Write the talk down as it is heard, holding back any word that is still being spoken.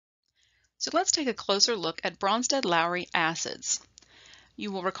So let's take a closer look at Bronsted-Lowery acids.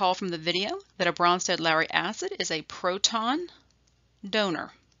 You will recall from the video that a Bronsted-Lowery acid is a proton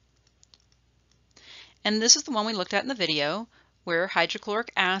donor. And this is the one we looked at in the video where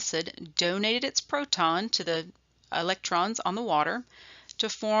hydrochloric acid donated its proton to the electrons on the water to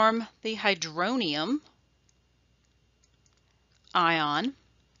form the hydronium ion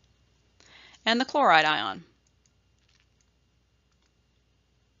and the chloride ion.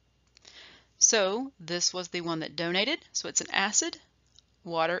 So this was the one that donated, so it's an acid.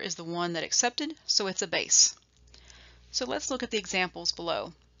 Water is the one that accepted, so it's a base. So let's look at the examples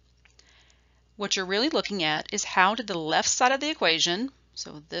below. What you're really looking at is how did the left side of the equation,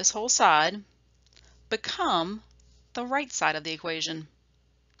 so this whole side, become the right side of the equation?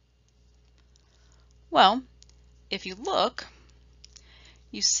 Well, if you look,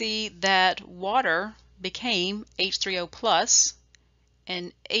 you see that water became H3O plus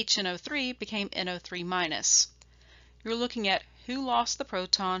and HNO3 became NO3 minus. You're looking at who lost the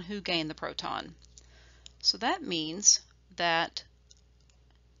proton, who gained the proton. So that means that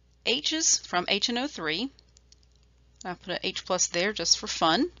H's from HNO3, I'll put an H plus there just for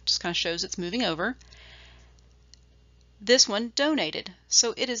fun, just kind of shows it's moving over. This one donated,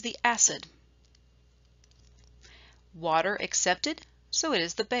 so it is the acid. Water accepted, so it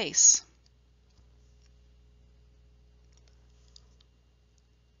is the base.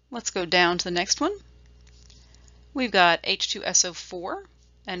 Let's go down to the next one. We've got H2SO4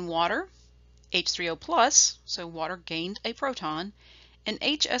 and water, H3O plus, so water gained a proton, and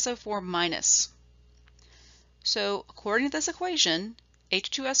HSO4 minus. So according to this equation,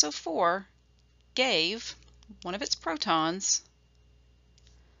 H2SO4 gave one of its protons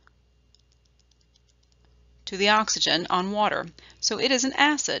to the oxygen on water. So it is an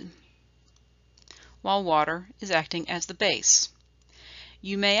acid, while water is acting as the base.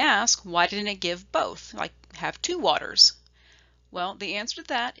 You may ask, why didn't it give both, like have two waters? Well, the answer to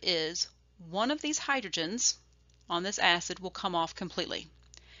that is one of these hydrogens on this acid will come off completely.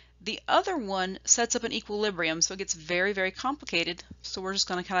 The other one sets up an equilibrium, so it gets very, very complicated, so we're just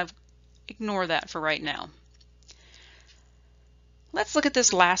going to kind of ignore that for right now. Let's look at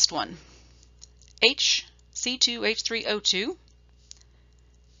this last one. C2H3O2,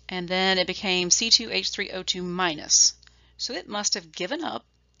 and then it became C2H3O2 minus. So it must have given up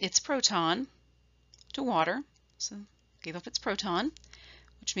its proton to water, so gave up its proton,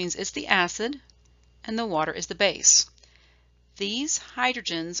 which means it's the acid, and the water is the base. These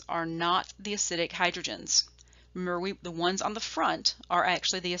hydrogens are not the acidic hydrogens. Remember, the ones on the front are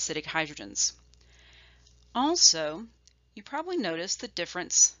actually the acidic hydrogens. Also, you probably noticed the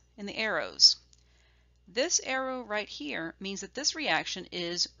difference in the arrows. This arrow right here means that this reaction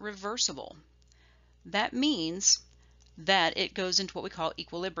is reversible. That means that it goes into what we call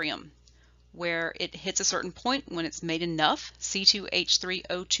equilibrium, where it hits a certain point when it's made enough,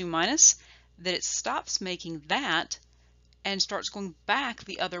 C2H3O2 minus, that it stops making that and starts going back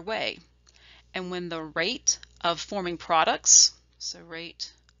the other way. And when the rate of forming products, so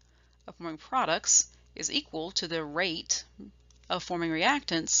rate of forming products is equal to the rate of forming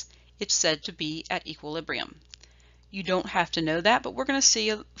reactants, it's said to be at equilibrium. You don't have to know that, but we're going to see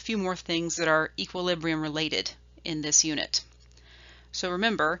a few more things that are equilibrium related in this unit. So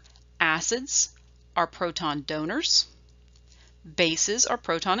remember, acids are proton donors, bases are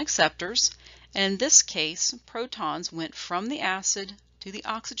proton acceptors, and in this case, protons went from the acid to the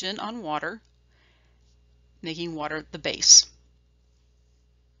oxygen on water, making water the base.